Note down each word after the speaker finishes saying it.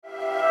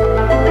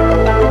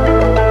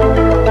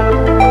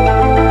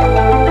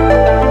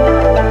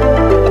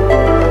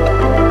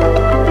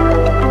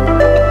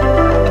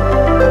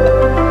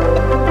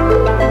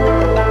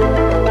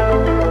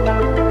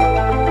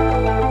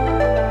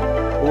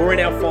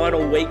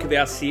final week of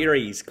our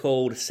series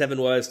called 7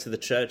 Words to the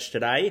Church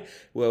today,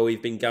 where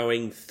we've been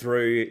going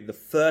through the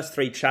first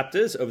 3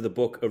 chapters of the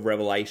book of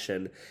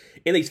Revelation.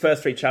 In these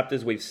first 3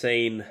 chapters, we've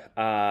seen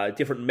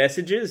different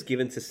messages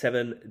given to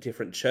 7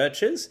 different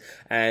churches,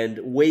 and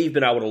we've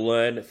been able to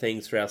learn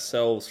things for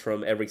ourselves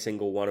from every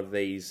single one of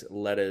these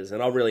letters.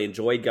 And I've really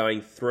enjoyed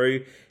going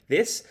through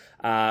this.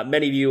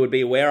 Many of you would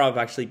be aware I've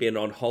actually been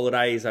on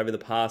holidays over the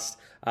past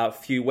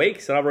few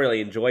weeks, and I've really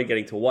enjoyed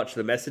getting to watch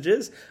the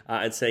messages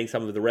and seeing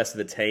some of the rest of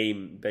the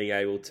team being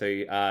able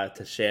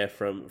to share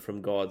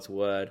from God's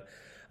Word.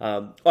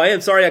 I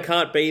am sorry I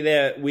can't be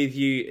there with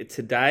you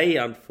today.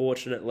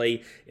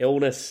 Unfortunately,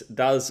 illness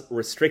does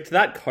restrict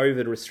that.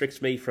 COVID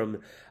restricts me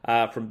from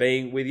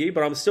being with you,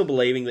 but I'm still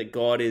believing that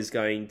God is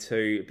going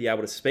to be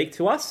able to speak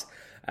to us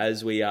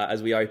as we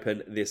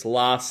open this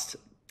last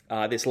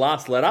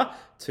letter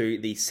to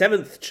the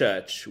 7th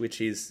church, which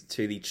is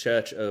to the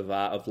church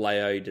of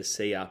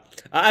Laodicea.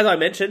 As I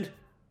mentioned,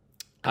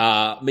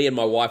 me and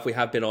my wife, we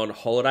have been on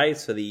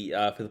holidays for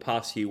the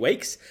past few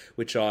weeks,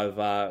 which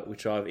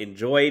I've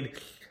enjoyed.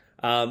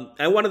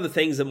 And one of the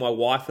things that my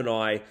wife and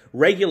I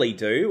regularly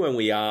do when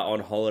we are on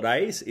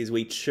holidays is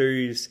we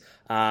choose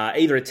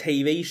either a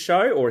TV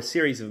show or a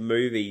series of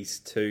movies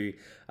to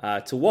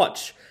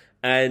watch.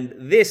 And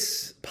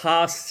this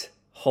past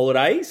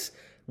holidays,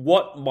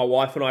 what my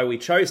wife and we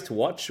chose to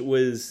watch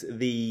was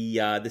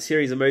the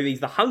series of movies,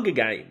 The Hunger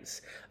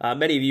Games.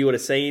 Many of you would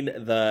have seen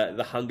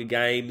the Hunger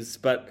Games,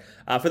 but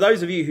for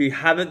those of you who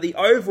haven't, the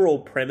overall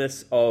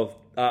premise of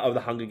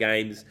the Hunger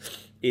Games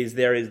is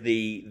there is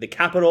the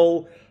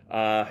capital,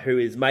 who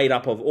is made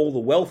up of all the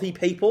wealthy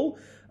people,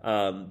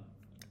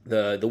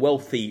 the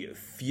wealthy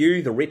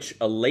few, the rich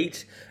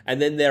elite,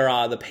 and then there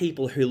are the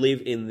people who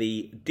live in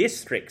the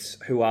districts,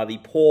 who are the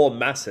poor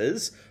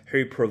masses,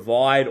 who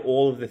provide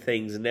all of the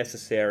things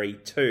necessary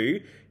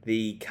to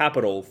the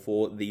capital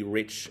for the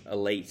rich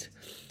elite.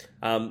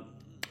 But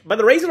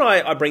the reason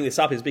I bring this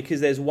up is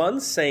because there's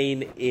one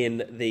scene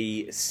in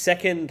the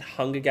second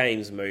Hunger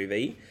Games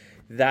movie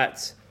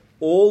that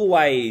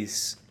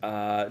always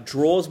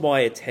draws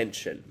my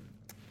attention.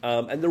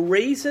 And the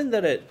reason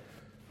that it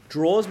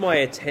draws my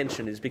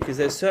attention is because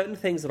there's certain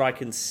things that I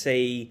can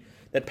see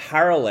that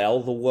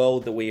parallel the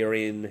world that we are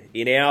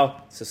in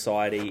our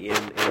society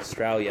in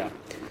Australia.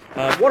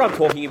 What I'm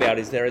talking about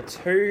is there are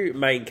 2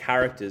 main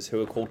characters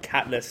who are called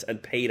Katniss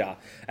and Peeta.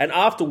 And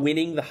after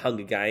winning the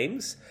Hunger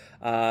Games,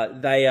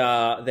 they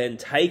are then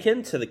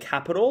taken to the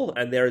capital,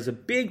 and there is a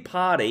big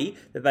party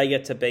that they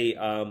get to be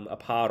a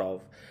part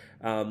of.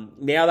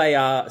 Now they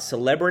are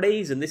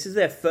celebrities, and this is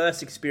their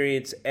first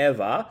experience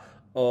ever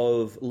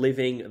of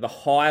living the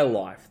high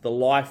life, the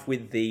life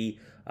with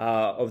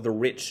of the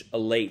rich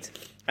elite.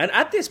 And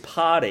at this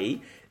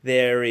party,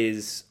 there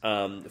is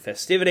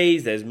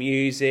festivities, there's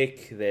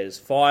music, there's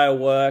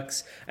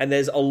fireworks, and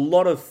there's a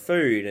lot of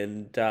food,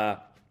 and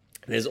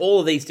there's all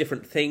of these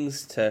different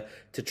things to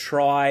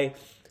try.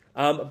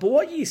 But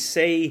what you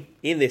see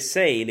in this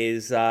scene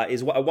is at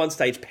one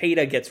stage,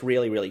 Peeta gets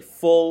really, really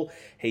full.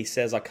 He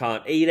says, "I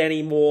can't eat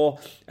anymore."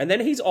 And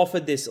then he's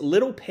offered this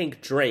little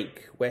pink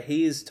drink where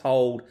he is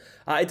told,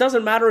 it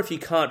doesn't matter if you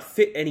can't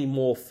fit any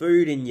more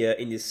food in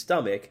your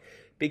stomach,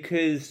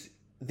 because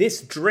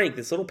this drink,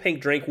 this little pink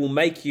drink, will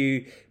make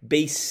you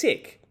be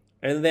sick.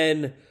 And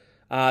then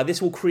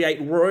this will create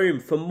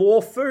room for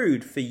more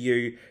food for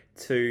you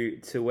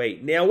to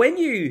eat. Now, when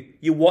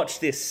you watch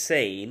this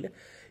scene,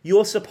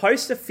 you're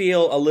supposed to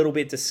feel a little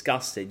bit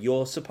disgusted.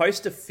 You're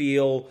supposed to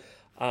feel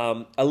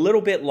a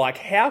little bit like,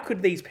 how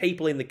could these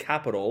people in the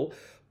capital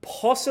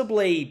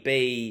possibly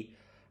be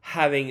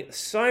having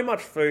so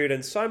much food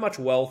and so much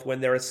wealth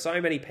when there are so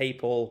many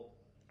people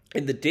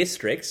in the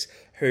districts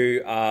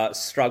who are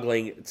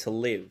struggling to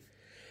live?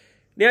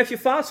 Now, if you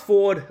fast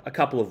forward a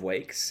couple of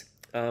weeks,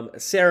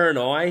 Sarah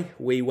and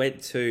we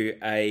went to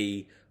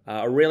a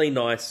really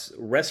nice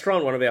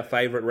restaurant, one of our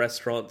favourite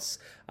restaurants,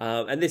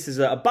 and this is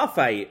a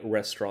buffet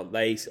restaurant.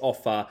 They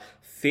offer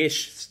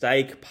fish,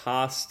 steak,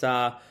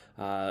 pasta,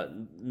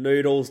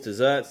 noodles,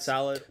 dessert,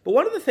 salad. But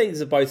one of the things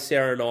that both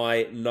Sarah and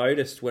I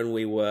noticed when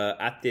we were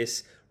at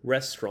this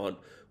restaurant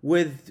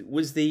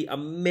was the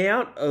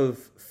amount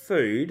of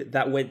food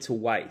that went to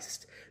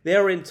waste.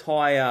 There were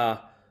entire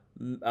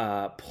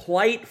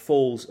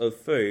platefuls of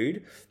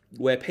food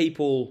where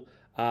people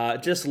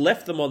just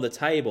left them on the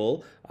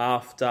table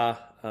after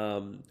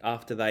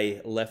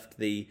they left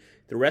the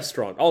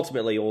restaurant.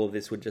 Ultimately, all of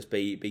this would just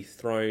be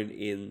thrown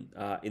in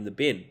the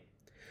bin.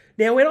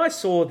 Now, when I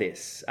saw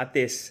this at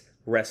this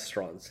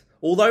restaurant,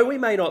 although we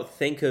may not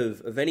think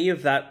of any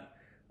of that,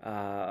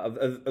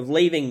 of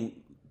leaving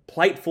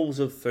platefuls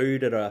of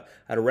food at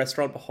a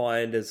restaurant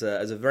behind as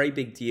a very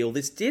big deal,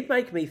 this did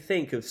make me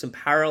think of some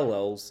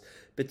parallels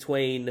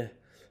between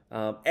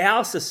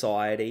our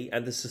society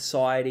and the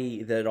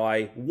society that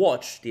I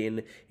watched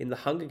in the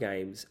Hunger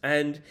Games.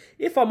 And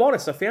if I'm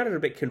honest, I found it a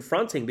bit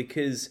confronting,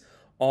 because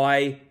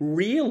I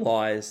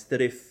realised that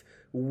if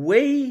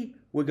we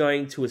were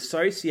going to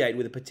associate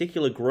with a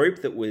particular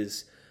group that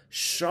was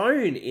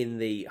shown in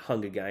the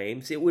Hunger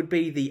Games, it would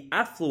be the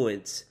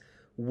affluent,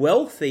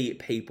 wealthy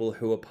people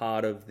who are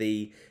part of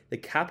the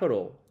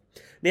capital.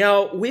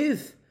 Now,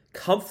 with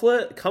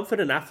comfort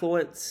and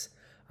affluence,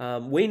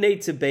 we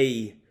need to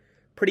be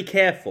pretty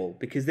careful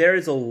because there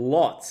is a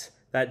lot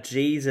that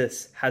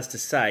Jesus has to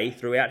say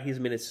throughout his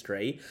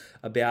ministry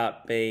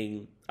about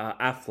being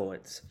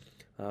affluent.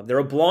 There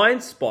are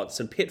blind spots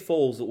and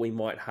pitfalls that we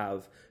might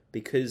have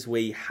because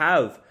we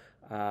have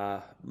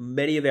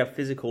many of our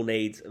physical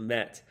needs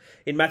met.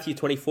 In Matthew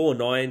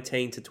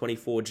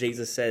 24:19-24,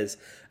 Jesus says,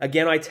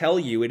 "Again I tell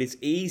you, it is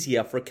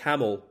easier for a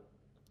camel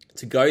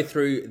to go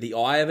through the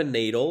eye of a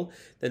needle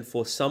than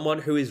for someone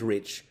who is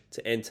rich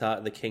to enter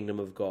the kingdom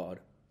of God."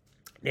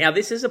 Now,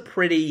 this is a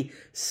pretty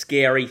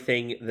scary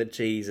thing that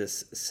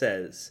Jesus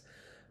says,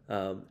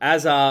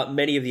 as are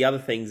many of the other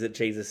things that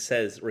Jesus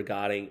says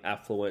regarding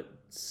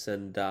affluence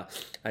and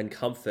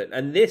comfort.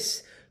 And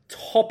this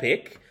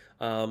topic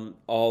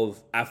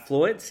of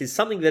affluence is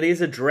something that is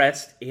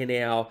addressed in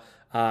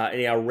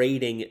our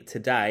reading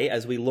today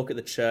as we look at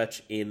the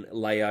church in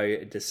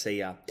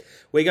Laodicea.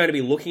 We're going to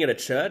be looking at a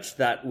church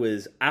that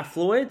was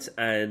affluent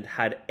and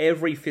had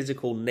every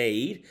physical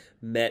need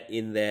met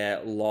in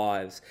their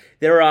lives.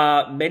 There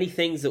are many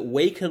things that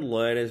we can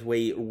learn as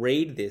we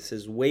read this,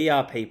 as we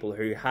are people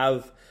who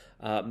have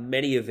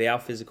many of our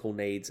physical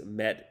needs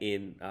met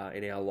in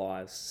our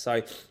lives.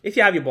 So if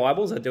you have your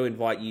Bibles, I do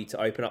invite you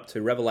to open up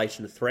to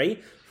Revelation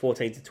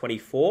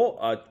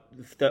 3:14-24,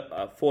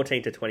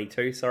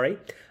 14-22,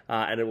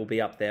 and it will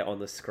be up there on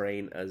the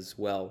screen as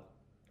well.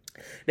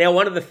 Now,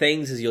 one of the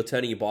things as you're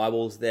turning your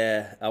Bibles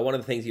there, one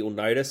of the things you'll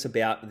notice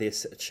about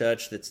this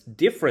church that's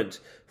different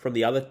from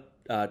the other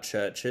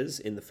churches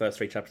in the first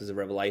three chapters of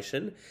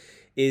Revelation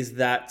is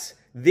that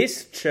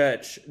this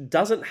church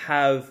doesn't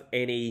have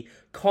any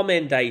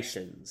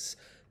commendations.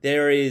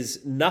 There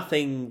is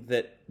nothing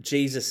that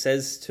Jesus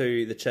says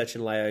to the church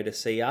in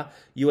Laodicea,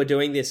 "You are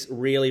doing this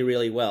really,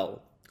 really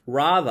well."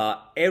 Rather,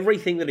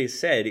 everything that is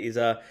said is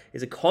a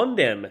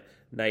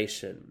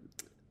condemnation.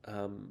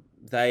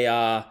 They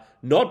are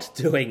not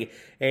doing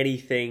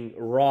anything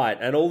right.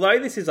 And although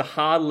this is a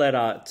hard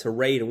letter to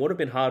read and would have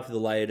been hard for the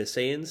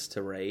Laodiceans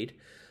to read,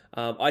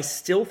 I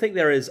still think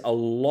there is a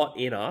lot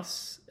in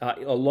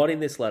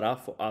this letter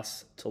for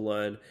us to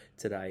learn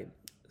today.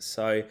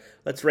 So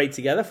let's read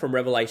together from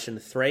Revelation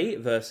 3,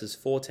 verses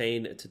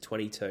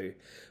 14-22,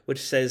 which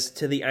says,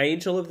 "To the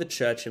angel of the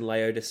church in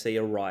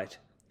Laodicea write,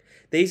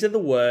 these are the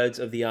words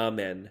of the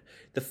Amen,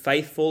 the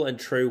faithful and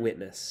true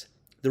witness,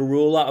 the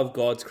ruler of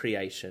God's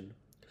creation.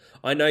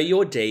 I know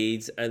your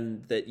deeds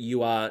and that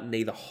you are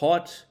neither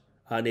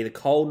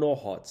cold nor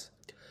hot.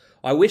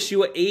 I wish you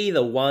were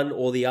either one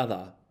or the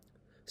other.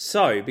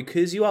 So,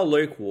 because you are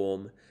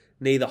lukewarm,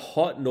 neither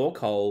hot nor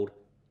cold,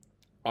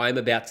 I am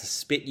about to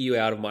spit you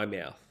out of my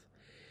mouth.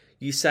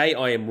 You say,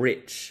 I am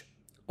rich.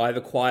 I have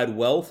acquired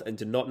wealth and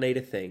do not need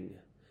a thing.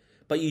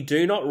 But you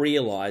do not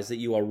realize that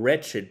you are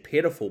wretched,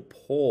 pitiful,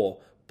 poor,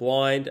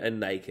 blind, and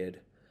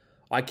naked.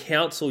 I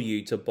counsel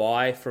you to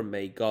buy from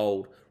me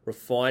gold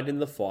refined in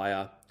the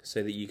fire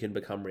so that you can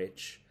become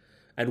rich,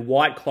 and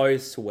white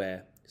clothes to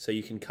wear so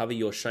you can cover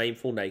your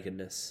shameful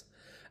nakedness,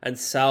 and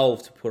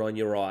salve to put on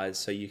your eyes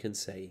so you can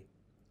see.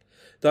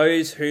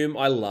 Those whom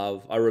I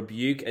love I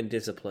rebuke and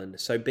discipline,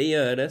 so be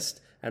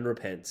earnest and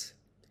repent.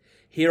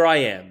 Here I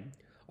am.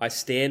 I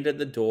stand at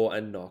the door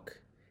and knock.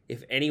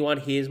 If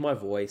anyone hears my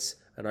voice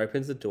and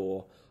opens the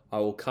door, I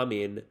will come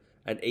in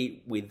and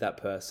eat with that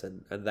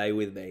person, and they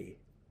with me.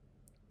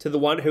 To the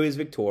one who is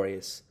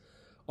victorious,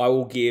 I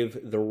will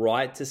give the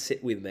right to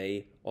sit with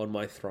me on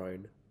my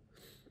throne,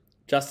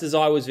 just as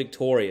I was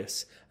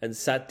victorious and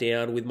sat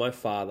down with my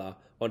Father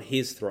on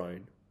his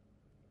throne.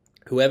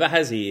 Whoever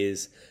has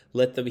ears,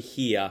 let them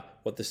hear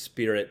what the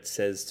Spirit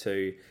says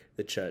to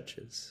the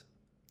churches."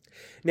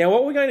 Now,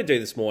 what we're going to do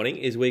this morning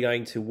is we're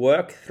going to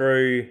work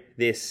through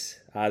this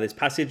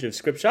passage of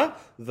Scripture,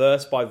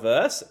 verse by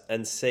verse,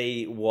 and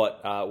see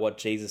what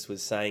Jesus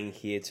was saying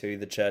here to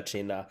the church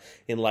in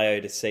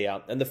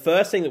Laodicea. And the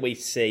first thing that we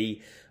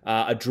see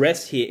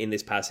addressed here in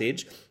this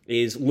passage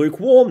is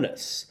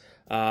lukewarmness.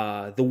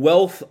 The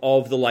wealth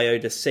of the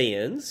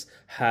Laodiceans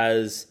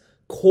has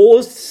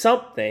caused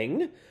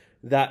something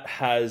that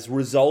has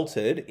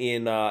resulted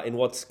in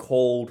what's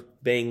called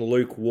being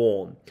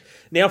lukewarm.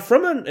 Now,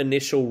 from an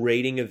initial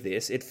reading of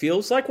this, it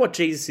feels like what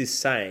Jesus is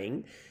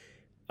saying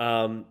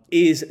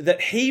is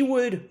that he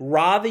would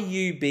rather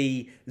you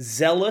be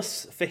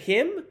zealous for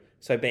him,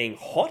 so being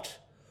hot,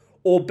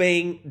 or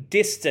being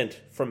distant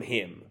from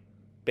him,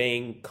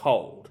 being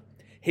cold.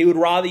 He would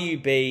rather you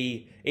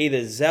be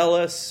either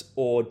zealous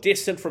or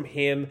distant from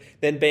him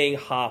than being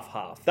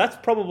half-half. That's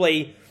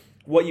probably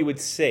what you would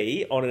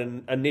see on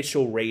an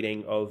initial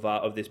reading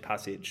of this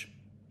passage.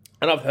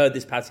 And I've heard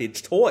this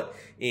passage taught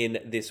in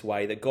this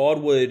way, that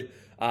God would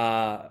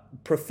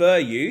prefer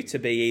you to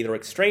be either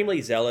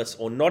extremely zealous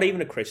or not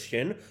even a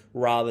Christian,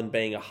 rather than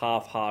being a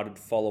half-hearted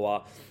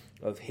follower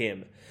of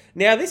him.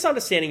 Now, this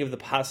understanding of the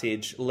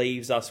passage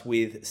leaves us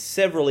with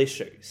several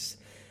issues.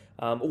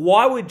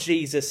 Why would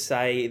Jesus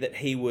say that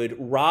he would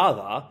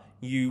rather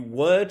you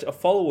weren't a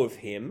follower of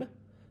him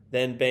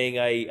than being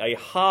a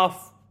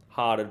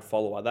half-hearted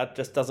follower. That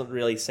just doesn't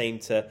really seem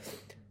to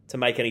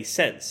make any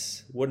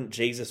sense. Wouldn't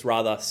Jesus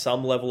rather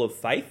some level of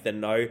faith than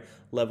no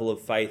level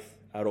of faith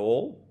at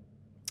all?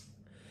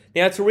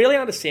 Now, to really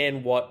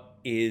understand what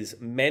is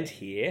meant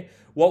here,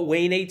 what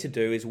we need to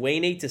do is we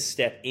need to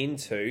step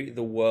into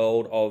the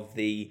world of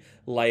the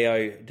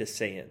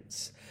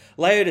Laodiceans.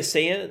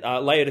 Laodicea,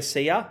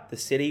 the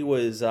city,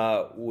 was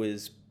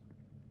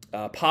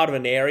part of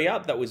an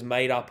area that was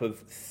made up of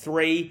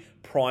three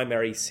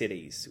primary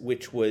cities,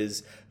 which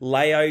was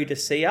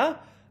Laodicea,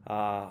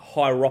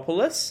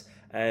 Hierapolis,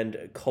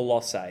 and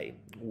Colossae,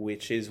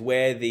 which is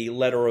where the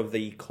letter of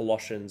the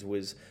Colossians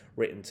was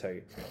written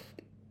to.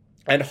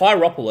 And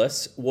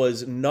Hierapolis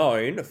was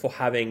known for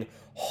having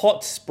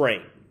hot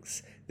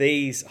springs.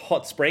 These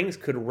hot springs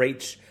could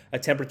reach a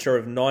temperature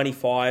of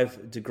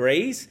 95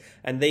 degrees,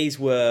 and these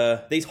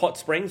hot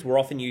springs were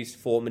often used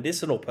for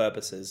medicinal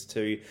purposes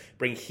to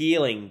bring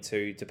healing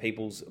to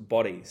people's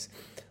bodies.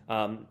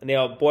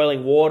 Now,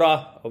 boiling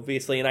water,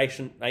 obviously in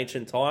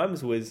ancient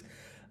times, was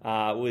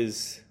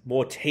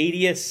more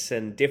tedious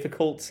and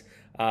difficult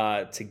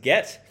to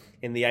get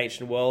in the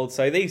ancient world.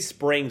 So these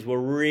springs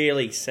were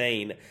really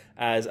seen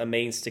as a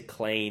means to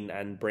clean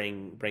and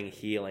bring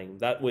healing.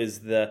 That was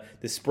the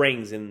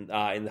springs in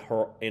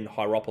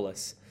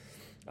Hierapolis.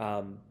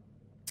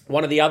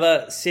 One of the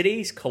other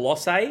cities,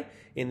 Colossae,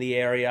 in the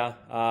area,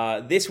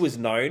 this was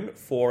known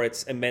for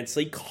its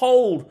immensely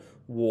cold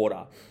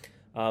water.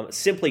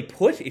 Simply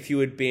put, if you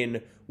had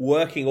been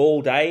working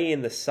all day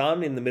in the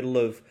sun in the middle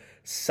of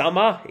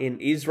summer in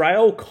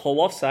Israel,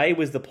 Colossae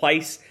was the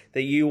place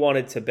that you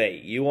wanted to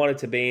be. You wanted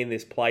to be in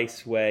this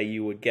place where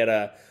you would get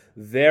a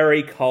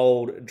very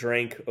cold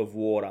drink of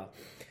water.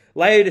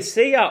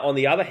 Laodicea, on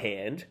the other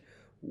hand,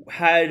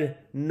 had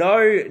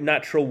no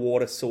natural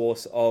water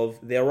source of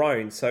their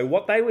own. So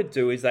what they would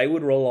do is they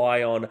would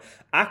rely on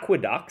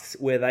aqueducts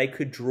where they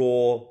could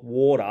draw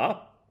water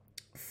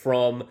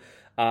from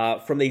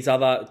these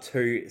other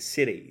two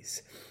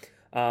cities.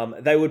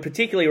 They would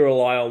particularly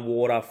rely on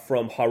water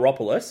from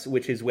Hierapolis,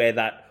 which is where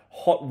that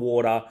hot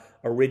water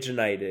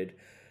originated.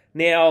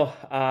 Now,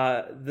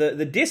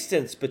 the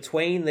distance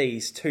between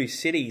these two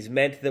cities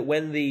meant that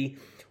when the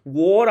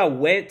water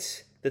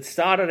that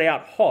started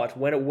out hot,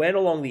 when it went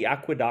along the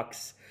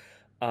aqueducts,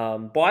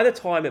 by the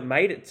time it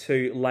made it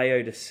to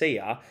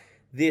Laodicea,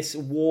 this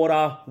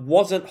water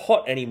wasn't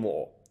hot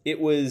anymore. It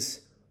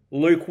was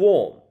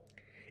lukewarm.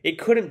 It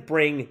couldn't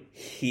bring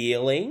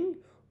healing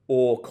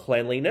or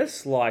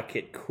cleanliness like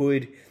it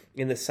could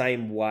in the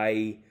same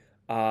way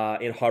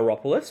in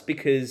Hierapolis,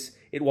 because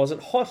it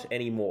wasn't hot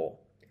anymore.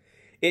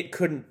 It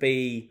couldn't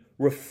be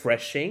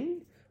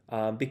refreshing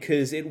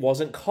because it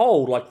wasn't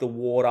cold like the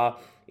water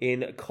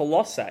in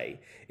Colossae.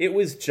 It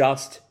was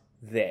just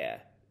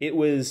there. It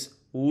was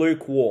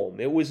lukewarm.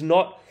 It was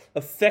not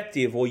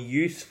effective or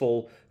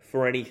useful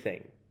for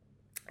anything.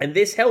 And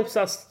this helps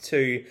us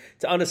to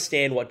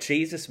understand what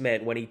Jesus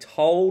meant when he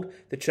told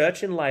the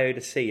church in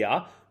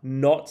Laodicea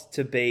not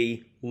to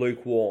be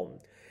lukewarm.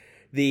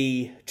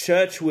 The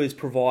church was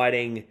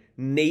providing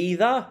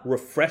neither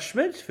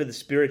refreshment for the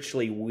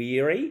spiritually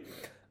weary,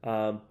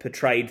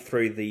 portrayed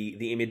through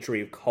the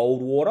imagery of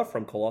cold water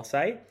from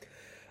Colossae,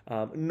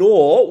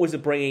 nor was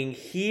it bringing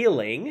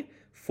healing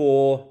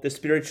for the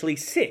spiritually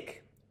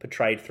sick,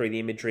 portrayed through the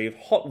imagery of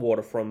hot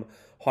water from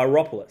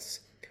Hierapolis.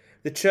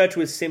 The church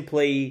was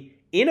simply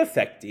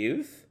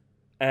ineffective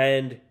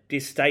and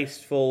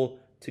distasteful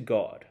to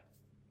God.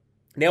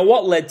 Now,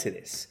 what led to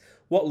this?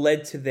 What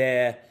led to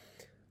their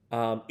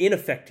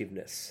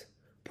ineffectiveness?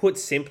 Put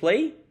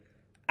simply,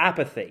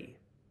 apathy.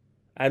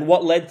 And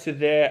what led to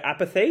their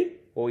apathy?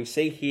 Well, we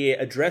see here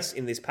addressed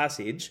in this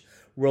passage,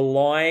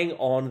 relying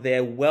on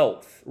their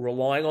wealth,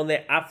 relying on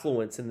their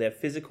affluence and their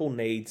physical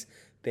needs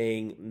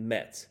being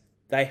met.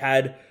 They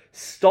had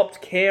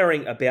stopped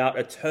caring about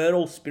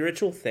eternal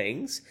spiritual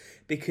things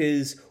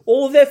because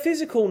all of their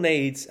physical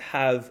needs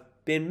have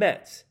been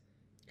met.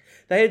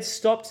 They had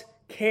stopped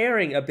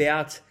caring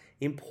about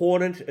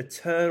important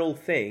eternal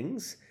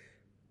things.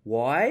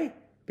 Why?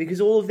 Because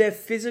all of their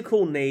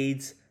physical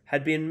needs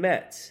had been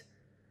met.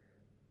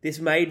 This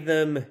made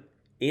them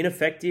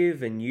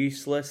ineffective and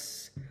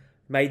useless,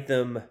 made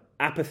them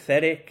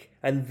apathetic,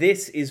 and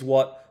this is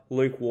what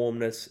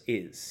lukewarmness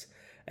is.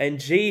 And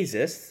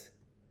Jesus,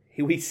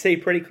 we see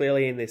pretty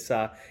clearly in this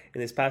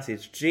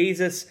passage,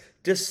 Jesus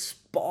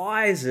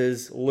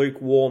despises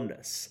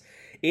lukewarmness.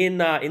 In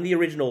the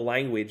original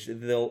language,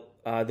 the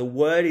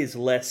word is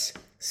less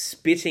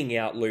spitting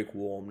out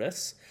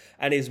lukewarmness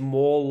and is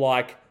more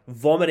like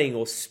vomiting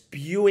or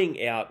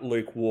spewing out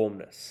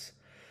lukewarmness.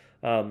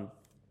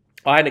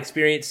 I had an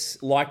experience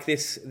like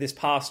this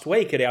past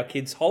week at our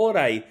kids'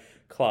 holiday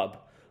club.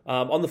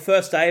 On the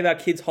first day of our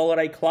kids'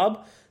 holiday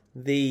club,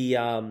 the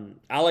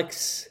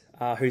Alex,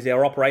 who's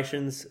our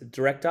operations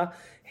director,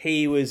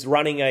 he was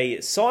running a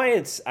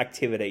science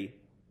activity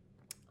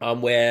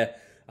where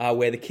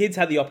the kids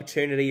had the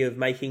opportunity of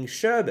making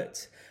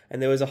sherbet.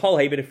 And there was a whole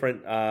heap of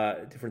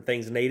different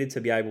things needed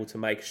to be able to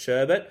make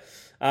sherbet.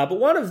 But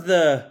one of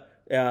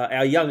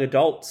our young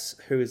adults,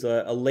 who is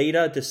a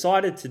leader,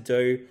 decided to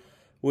do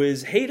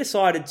was he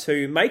decided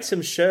to make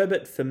some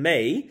sherbet for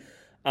me,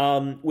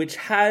 which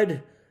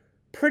had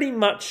pretty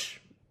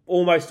much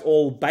almost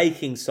all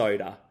baking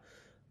soda.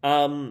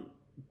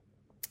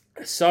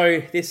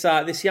 So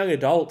this young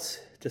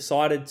adult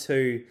decided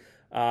to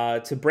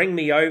bring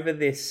me over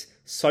this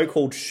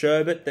so-called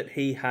sherbet that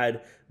he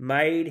had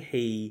made.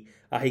 He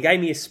gave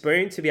me a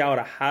spoon to be able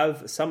to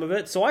have some of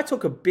it. So I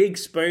took a big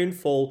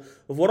spoonful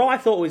of what I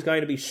thought was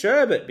going to be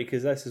sherbet,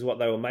 because this is what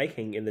they were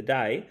making in the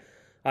day,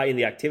 in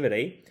the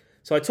activity.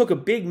 So I took a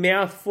big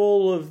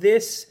mouthful of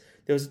this.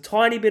 There was a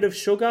tiny bit of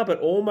sugar, but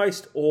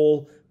almost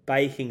all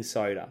baking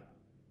soda.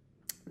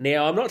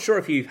 Now, I'm not sure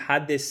if you've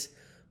had this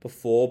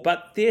before,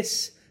 but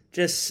this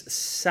just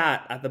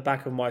sat at the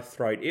back of my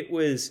throat. It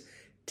was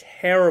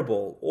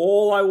terrible.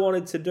 All I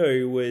wanted to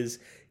do was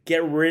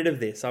get rid of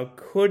this. I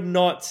could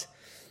not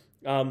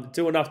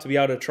do enough to be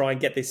able to try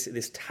and get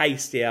this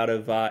taste out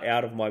of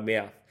my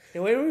mouth.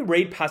 Now, when we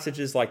read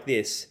passages like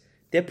this,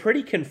 they're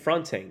pretty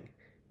confronting,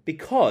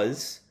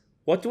 because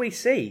what do we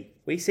see?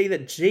 We see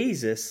that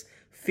Jesus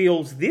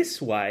feels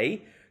this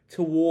way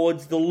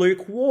towards the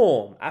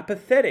lukewarm,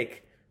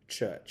 apathetic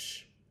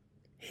church.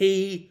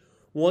 He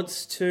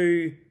wants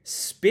to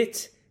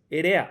spit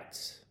it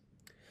out.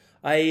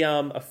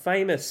 A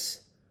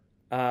famous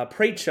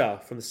preacher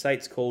from the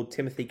States called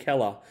Timothy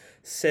Keller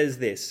says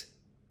this,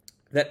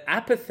 that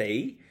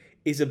apathy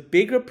is a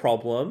bigger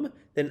problem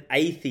than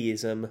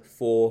atheism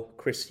for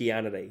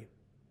Christianity.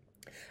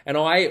 And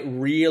I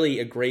really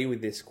agree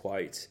with this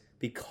quote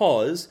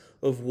because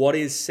of what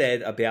is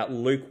said about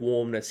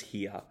lukewarmness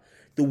here.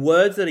 The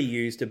words that are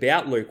used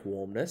about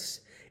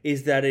lukewarmness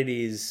is that it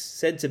is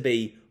said to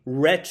be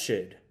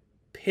wretched,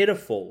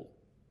 pitiful,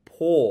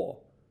 poor,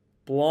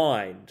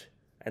 blind,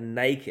 and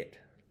naked.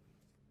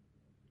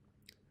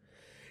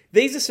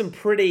 These are some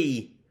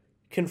pretty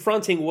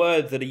confronting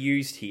words that are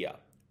used here.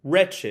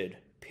 Wretched,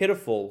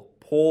 pitiful,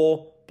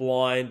 poor,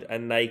 blind,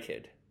 and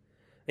naked.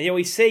 And yet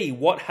we see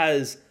what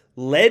has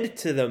led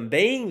to them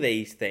being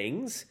these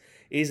things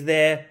is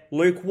their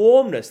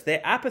lukewarmness,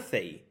 their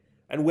apathy.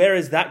 And where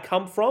has that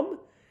come from?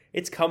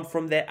 It's come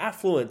from their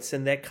affluence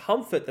and their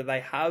comfort that they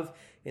have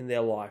in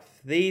their life.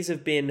 These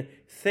have been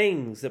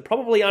things that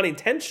probably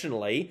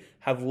unintentionally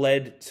have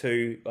led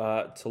to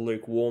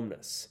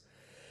lukewarmness.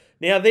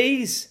 Now,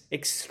 these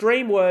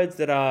extreme words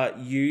that are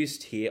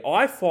used here,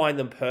 I find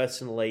them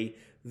personally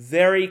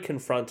very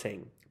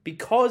confronting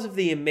because of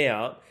the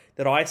amount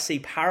that I see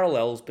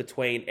parallels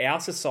between our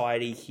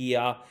society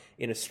here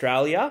in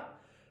Australia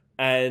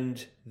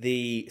and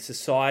the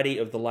society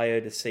of the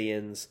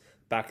Laodiceans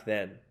back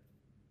then.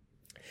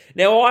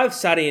 Now, I've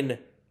sat in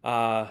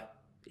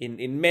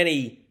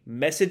many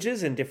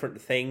messages and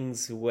different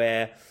things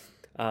where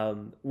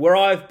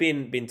I've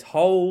been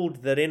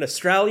told that in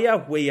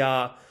Australia we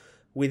are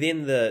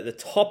within the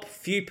top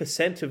few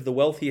percent of the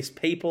wealthiest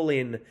people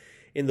in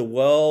the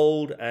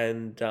world,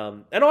 and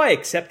I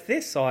accept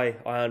this. I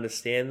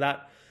understand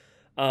that,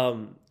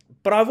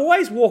 but I've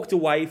always walked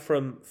away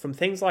from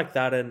things like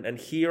that and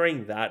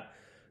hearing that,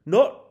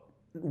 not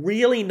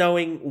really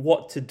knowing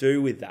what to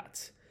do with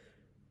that.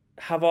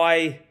 Have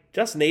I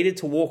just needed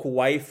to walk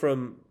away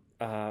from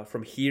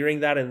hearing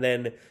that and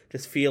then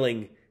just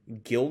feeling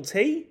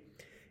guilty?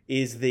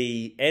 Is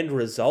the end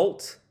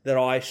result that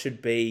I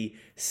should be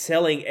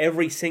selling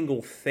every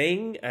single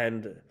thing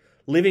and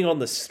living on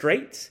the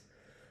street?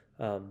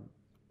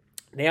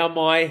 Now,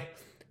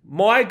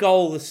 my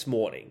goal this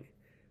morning,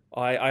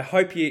 I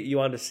hope you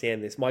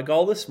understand this. My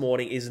goal this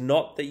morning is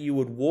not that you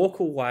would walk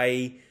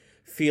away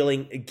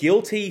feeling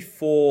guilty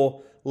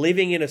for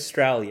living in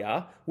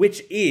Australia,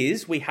 which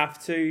is, we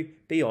have to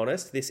be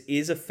honest, this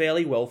is a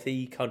fairly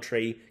wealthy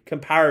country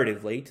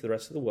comparatively to the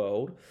rest of the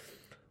world.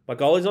 My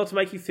goal is not to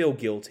make you feel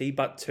guilty,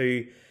 but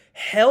to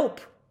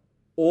help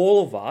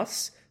all of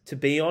us to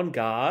be on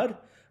guard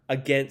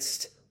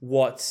against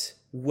what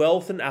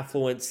wealth and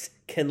affluence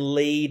can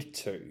lead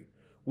to,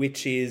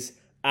 which is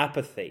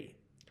apathy.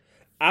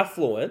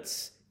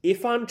 Affluence,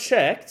 if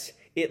unchecked,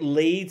 it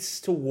leads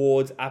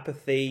towards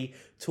apathy,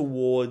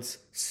 towards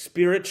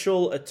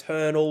spiritual,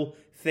 eternal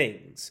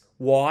things.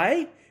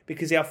 Why?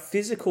 Because our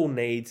physical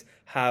needs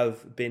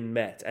have been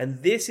met.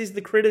 And this is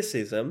the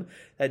criticism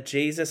that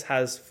Jesus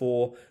has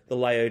for the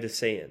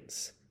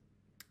Laodiceans.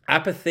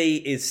 Apathy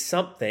is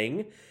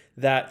something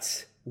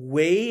that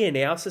we in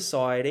our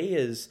society,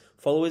 as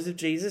followers of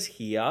Jesus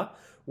here,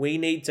 we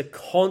need to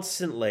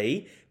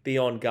constantly be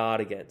on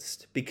guard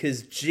against,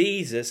 because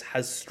Jesus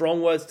has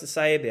strong words to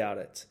say about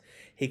it.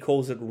 He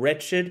calls it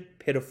wretched,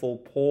 pitiful,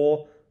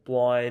 poor,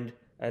 blind,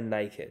 and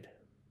naked.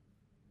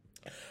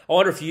 I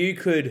wonder if you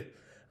could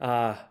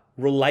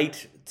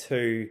relate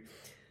to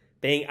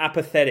being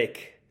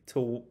apathetic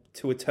to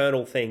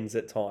eternal things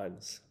at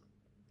times.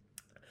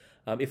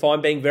 If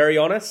I'm being very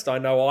honest, I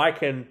know I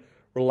can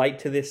relate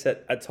to this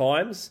at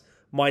times.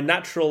 My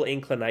natural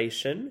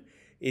inclination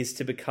is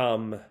to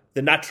become,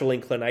 the natural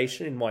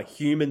inclination in my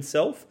human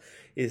self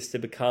is to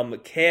become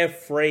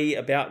carefree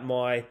about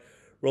my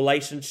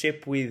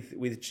relationship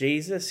with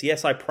Jesus.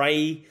 Yes, I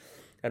pray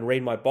and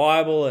read my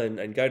Bible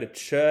and go to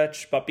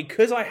church, but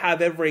because I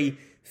have every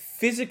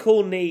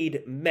physical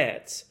need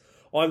met,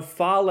 I'm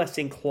far less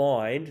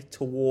inclined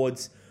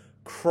towards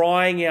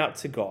crying out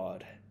to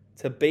God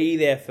to be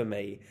there for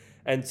me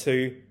and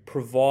to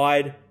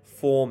provide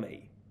for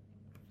me.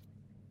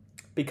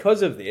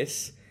 Because of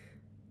this,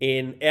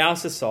 in our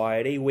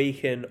society, we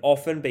can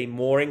often be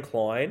more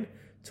inclined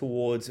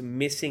towards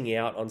missing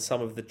out on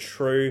some of the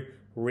true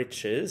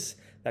riches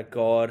that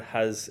God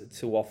has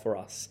to offer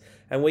us.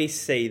 And we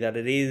see that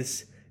it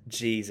is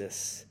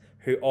Jesus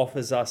who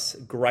offers us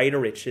greater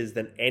riches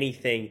than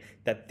anything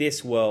that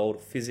this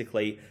world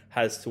physically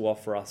has to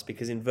offer us.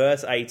 Because in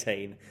verse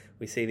 18,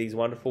 we see these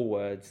wonderful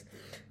words.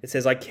 It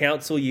says, I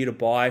counsel you to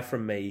buy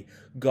from me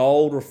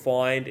gold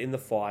refined in the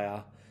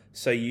fire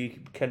so you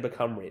can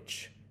become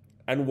rich,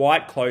 and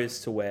white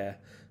clothes to wear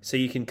so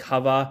you can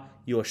cover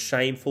your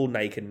shameful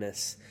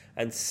nakedness,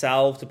 and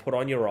salve to put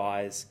on your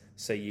eyes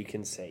so you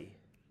can see.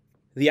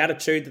 The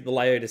attitude that the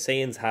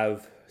Laodiceans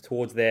have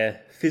towards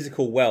their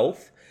physical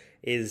wealth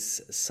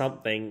is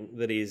something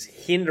that is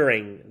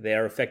hindering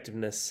their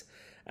effectiveness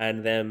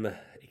and them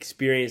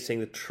experiencing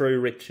the true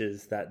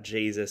riches that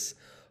Jesus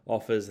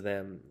offers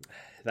them.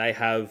 They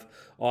have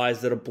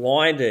eyes that are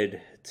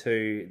blinded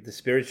to the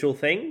spiritual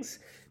things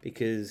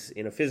because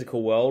in a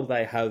physical world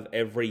they have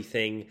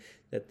everything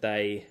that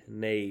they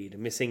need,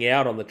 missing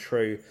out on the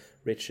true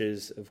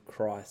riches of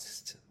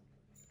Christ.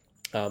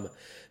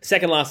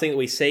 Second last thing that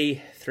we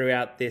see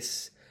throughout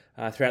this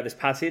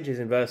passage is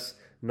in verse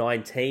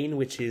 19,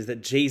 which is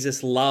that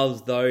Jesus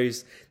loves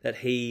those that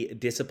he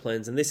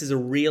disciplines. And this is a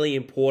really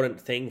important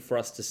thing for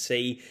us to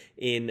see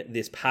in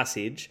this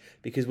passage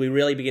because we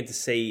really begin to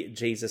see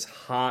Jesus'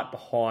 heart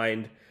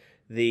behind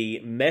the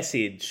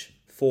message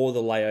for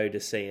the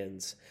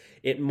Laodiceans.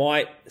 It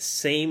might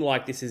seem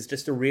like this is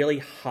just a really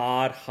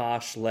hard,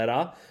 harsh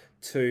letter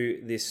to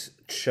this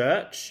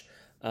church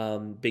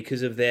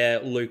because of their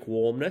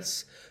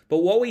lukewarmness. But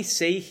what we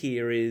see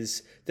here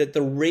is that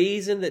the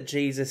reason that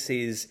Jesus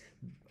is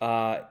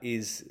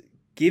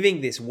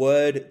giving this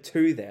word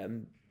to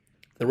them,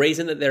 the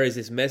reason that there is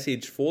this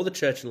message for the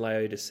church in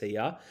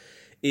Laodicea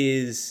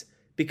is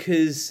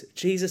because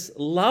Jesus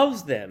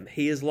loves them.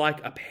 He is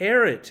like a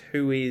parent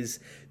who is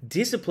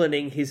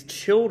disciplining his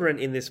children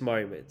in this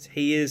moment.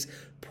 He is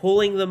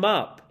pulling them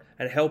up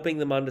and helping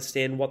them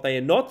understand what they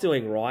are not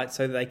doing right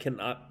so that they can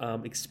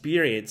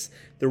experience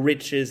the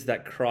riches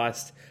that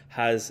Christ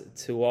has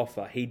to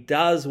offer. He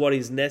does what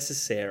is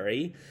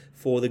necessary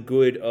for the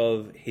good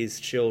of his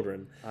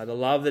children. The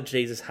love that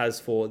Jesus has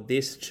for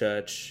this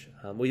church,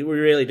 we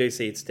really do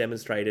see it's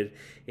demonstrated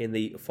in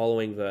the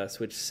following verse,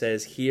 which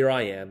says, "Here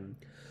I am.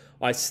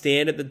 I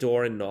stand at the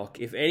door and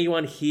knock. If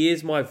anyone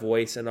hears my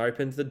voice and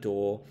opens the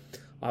door,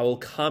 I will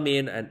come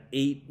in and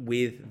eat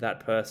with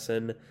that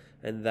person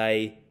and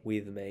they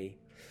with me."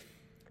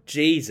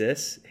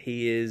 Jesus,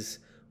 he is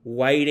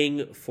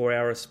waiting for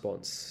our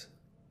response.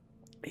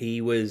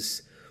 He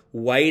was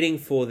waiting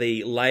for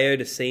the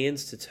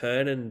Laodiceans to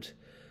turn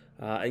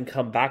and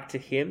come back to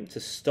him,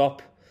 to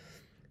stop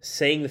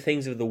seeing the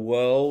things of the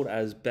world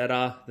as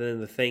better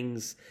than the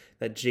things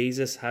that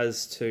Jesus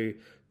has to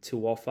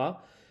offer.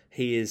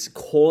 He is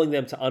calling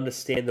them to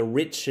understand the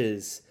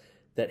riches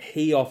that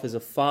he offers are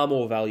far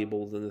more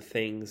valuable than the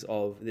things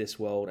of this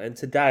world. And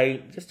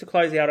today, just to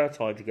close out our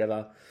time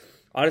together,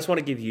 I just want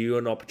to give you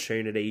an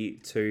opportunity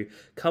to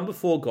come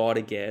before God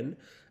again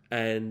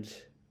and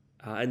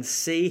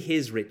see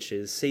his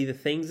riches, see the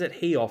things that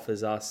he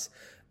offers us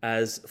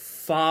as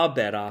far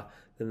better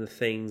than the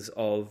things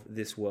of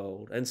this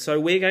world. And so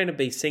we're going to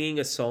be singing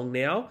a song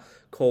now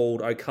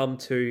called "O Come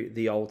to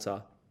the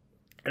Altar."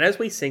 And as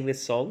we sing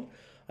this song,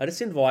 I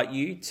just invite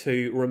you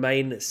to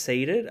remain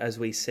seated as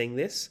we sing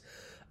this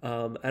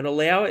and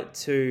allow it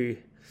to,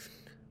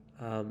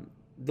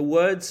 the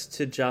words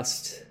to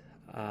just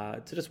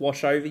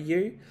wash over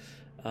you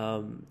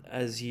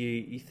as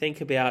you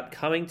think about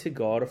coming to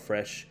God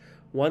afresh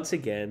once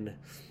again,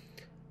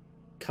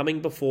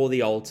 coming before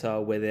the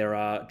altar where there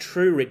are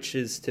true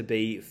riches to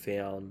be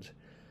found,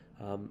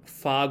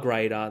 far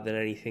greater than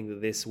anything that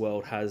this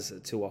world has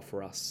to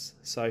offer us.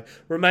 So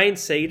remain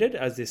seated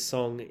as this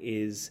song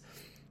is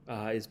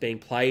being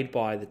played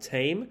by the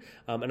team.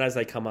 And as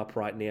they come up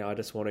right now, I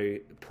just want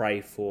to pray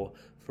for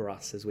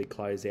us as we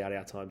close out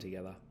our time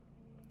together.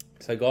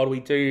 So God, we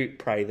do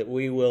pray that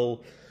we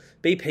will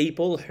be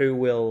people who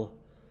will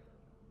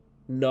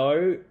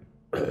know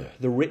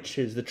the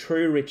riches, the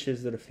true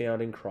riches that are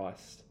found in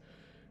Christ.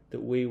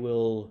 That we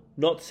will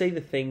not see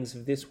the things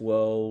of this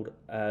world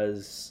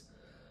as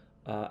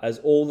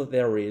all that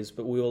there is,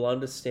 but we will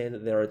understand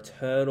that there are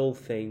eternal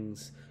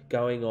things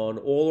going on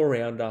all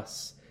around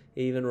us,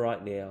 even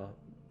right now.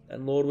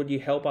 And Lord, would you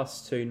help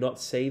us to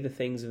not see the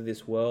things of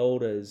this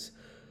world as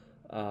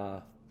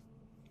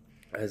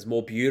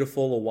more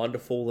beautiful or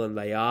wonderful than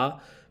they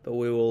are, but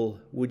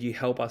would you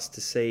help us to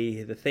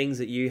see the things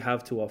that you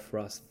have to offer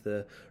us,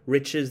 the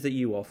riches that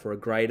you offer are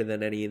greater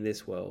than any in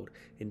this world.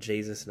 In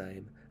Jesus'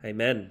 name,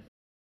 amen.